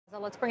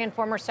Let's bring in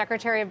former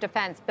Secretary of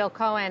Defense Bill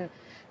Cohen.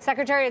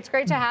 Secretary, it's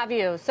great to have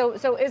you.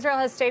 So Israel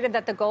has stated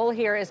that the goal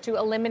here is to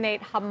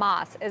eliminate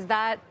Hamas. Is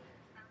that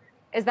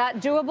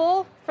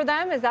doable for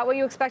them? Is that what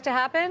you expect to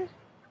happen?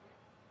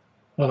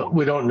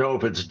 We don't know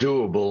if it's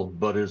doable,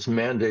 but it's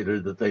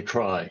mandated that they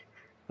try.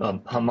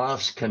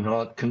 Hamas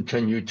cannot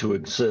continue to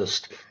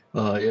exist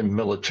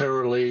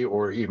militarily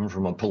or even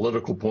from a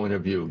political point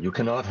of view. You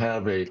cannot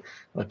have a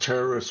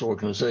terrorist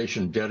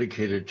organization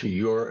dedicated to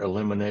your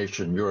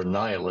elimination, your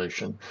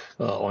annihilation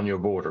on your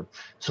border.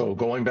 So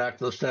going back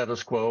to the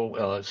status quo,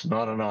 it's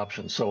not an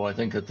option. So I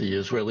think that the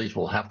Israelis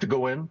will have to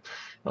go in.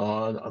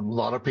 A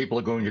lot of people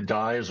are going to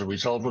die as a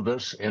result of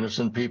this.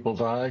 Innocent people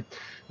die.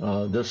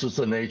 This is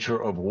the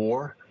nature of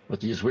war. But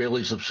the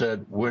Israelis have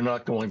said, we're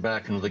not going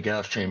back into the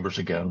gas chambers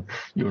again.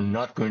 You're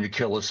not going to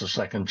kill us a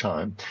second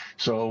time.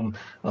 So,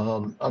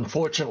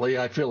 unfortunately,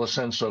 I feel a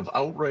sense of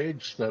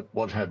outrage that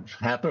what had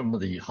happened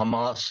with the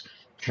Hamas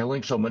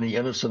killing so many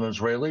innocent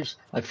Israelis.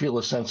 I feel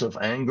a sense of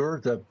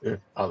anger that the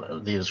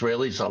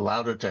Israelis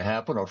allowed it to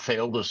happen or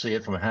failed to see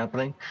it from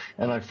happening.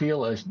 And I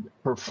feel a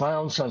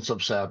profound sense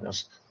of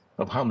sadness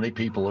of how many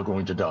people are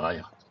going to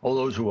die. All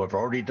those who have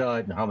already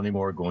died and how many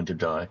more are going to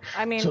die.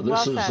 I mean, so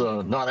this is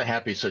not a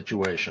happy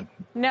situation.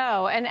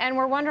 No, and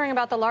we're wondering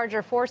about the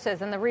larger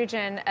forces in the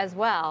region as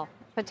well.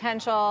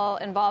 Potential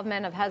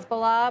involvement of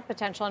Hezbollah,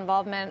 potential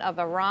involvement of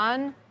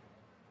Iran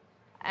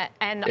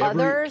and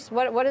others.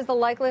 What is the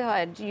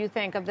likelihood, do you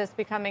think, of this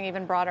becoming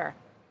even broader?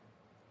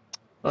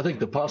 I think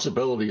the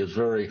possibility is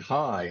very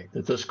high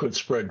that this could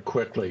spread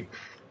quickly.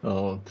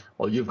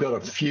 Well, you've got a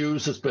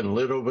fuse that's been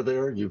lit over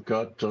there. You've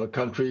got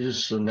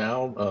countries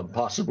now,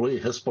 possibly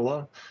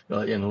Hezbollah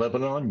in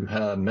Lebanon. You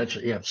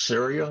have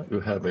Syria. You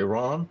have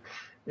Iran.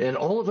 And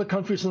all of the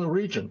countries in the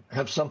region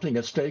have something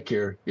at stake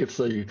here. If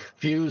the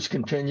fuse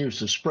continues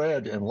to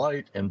spread and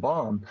light and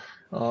bomb,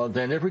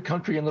 then every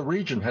country in the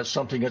region has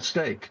something at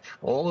stake.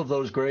 All of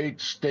those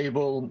great,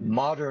 stable,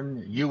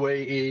 modern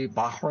UAE,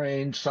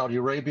 Bahrain, Saudi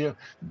Arabia,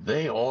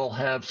 they all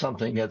have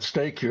something at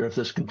stake here if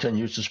this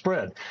continues to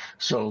spread.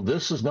 So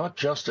this is not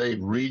just a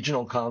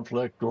regional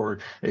conflict or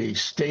a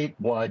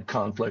statewide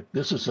conflict.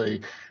 This is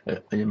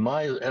in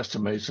my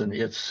estimation,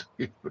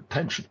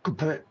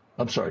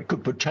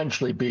 could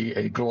potentially be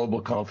a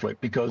global conflict,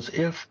 because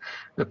if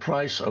the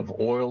price of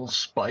oil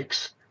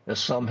spikes, as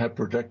some have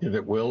predicted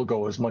it will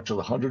go as much as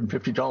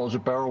 $150 a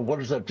barrel, what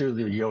does that do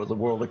to the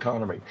world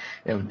economy?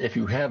 And if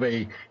you have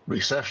a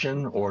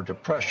recession or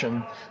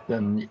depression,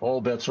 then all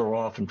bets are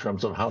off in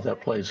terms of how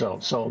that plays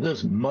out. So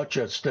there's much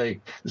at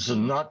stake. This is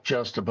not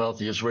just about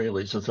the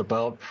Israelis. It's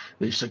about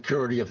the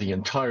security of the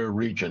entire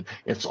region.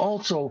 It's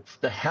also,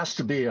 there has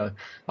to be a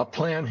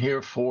plan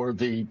here for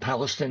the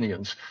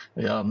Palestinians.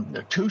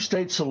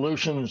 Two-state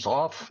solutions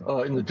off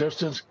in the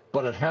distance,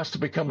 but it has to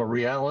become a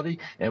reality,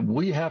 and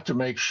we have to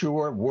make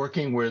sure,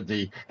 working with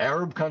the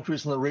Arab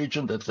countries in the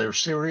region, that they're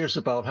serious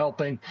about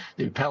helping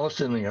the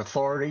Palestinian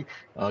Authority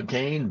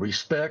gain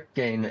respect,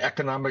 gain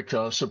economic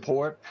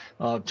support,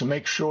 to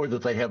make sure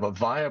that they have a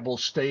viable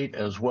state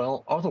as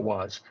well.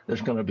 Otherwise,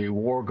 there's going to be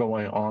war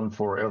going on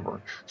forever.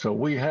 So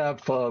we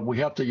have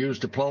to use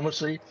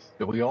diplomacy,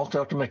 but we also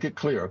have to make it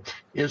clear,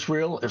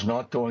 Israel is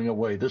not going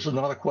away. This is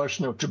not a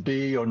question of to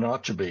be or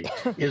not to be.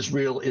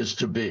 Israel is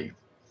to be.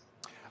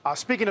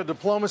 Speaking of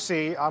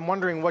diplomacy, I'm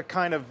wondering what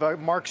kind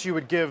of marks you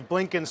would give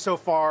Blinken so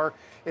far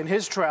in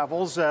his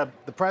travels. The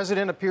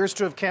president appears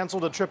to have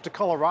canceled a trip to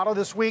Colorado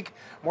this week.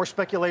 More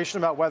speculation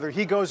about whether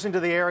he goes into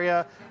the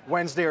area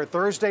Wednesday or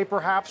Thursday,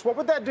 perhaps. What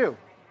would that do?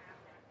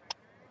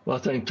 Well, I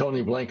think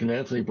Anthony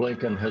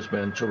Blinken has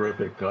been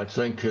terrific. I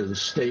think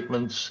his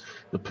statements,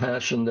 the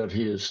passion that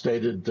he has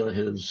stated,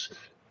 his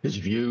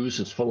views,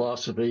 his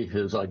philosophy,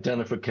 his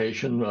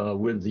identification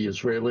with the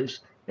Israelis,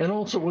 and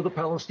also with the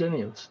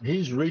Palestinians.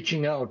 He's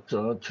reaching out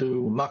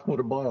to Mahmoud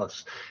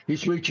Abbas.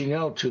 He's reaching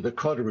out to the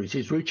Qataris.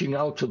 He's reaching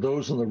out to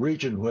those in the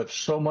region who have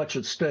so much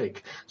at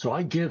stake. So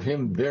I give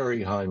him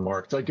very high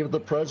marks. I give the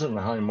president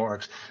high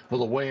marks for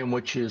the way in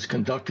which he has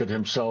conducted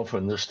himself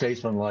and the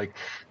statesman-like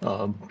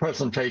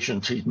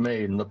presentations he's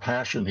made and the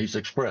passion he's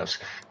expressed.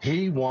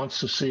 He wants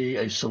to see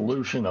a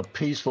solution, a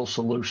peaceful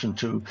solution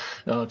to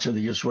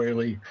the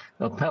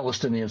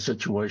Israeli-Palestinian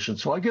situation.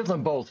 So I give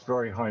them both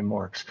very high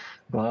marks.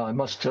 But I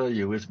must tell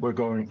you, we're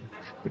going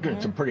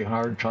some pretty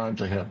hard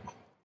times ahead.